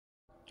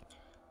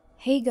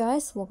Hey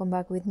guys, welcome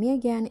back with me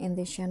again in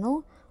this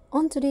channel.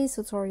 On today's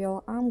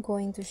tutorial, I'm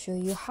going to show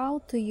you how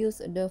to use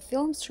the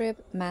film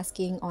strip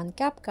masking on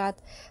CapCut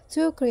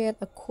to create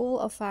a cool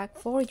effect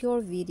for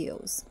your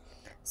videos.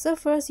 So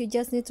first, you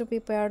just need to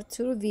prepare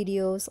 2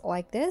 videos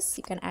like this.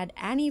 You can add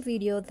any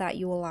video that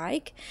you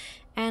like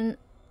and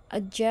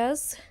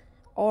adjust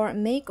or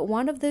make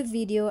one of the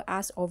video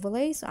as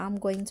overlay. So I'm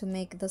going to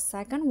make the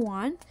second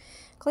one.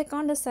 Click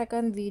on the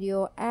second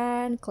video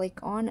and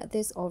click on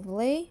this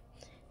overlay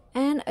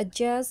and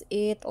adjust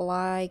it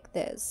like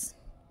this.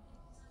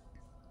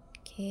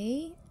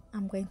 Okay,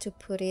 I'm going to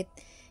put it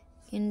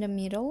in the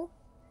middle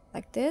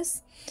like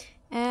this,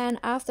 and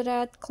after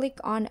that click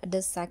on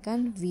the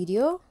second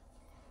video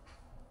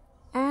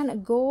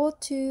and go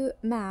to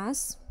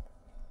mask,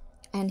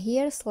 and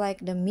here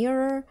select the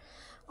mirror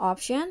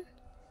option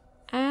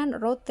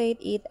and rotate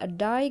it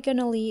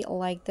diagonally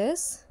like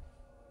this.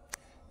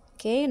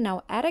 Okay,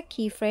 now add a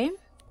keyframe,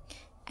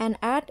 and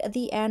at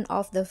the end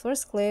of the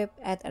first clip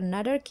add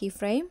another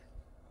keyframe,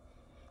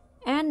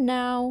 and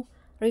now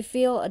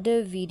refill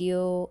the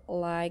video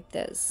like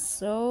this.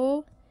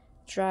 So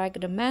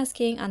drag the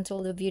masking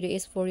until the video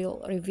is fully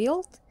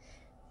revealed.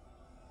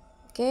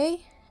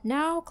 Okay,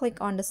 now click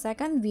on the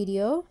second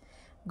video,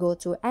 go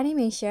to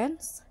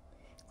animations,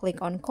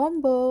 click on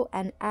combo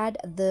and add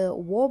the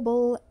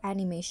wobble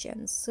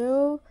animation.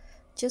 So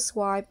just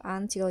swipe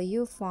until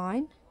you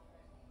find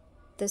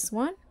this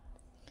one.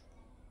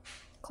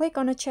 Click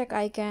on the check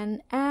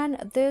icon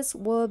and this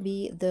will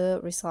be the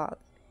result.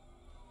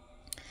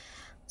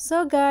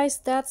 So guys,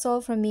 that's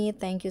all from me.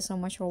 Thank you so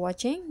much for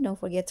watching. Don't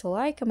forget to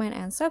like, comment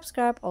and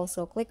subscribe.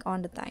 Also click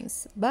on the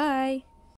thanks. Bye.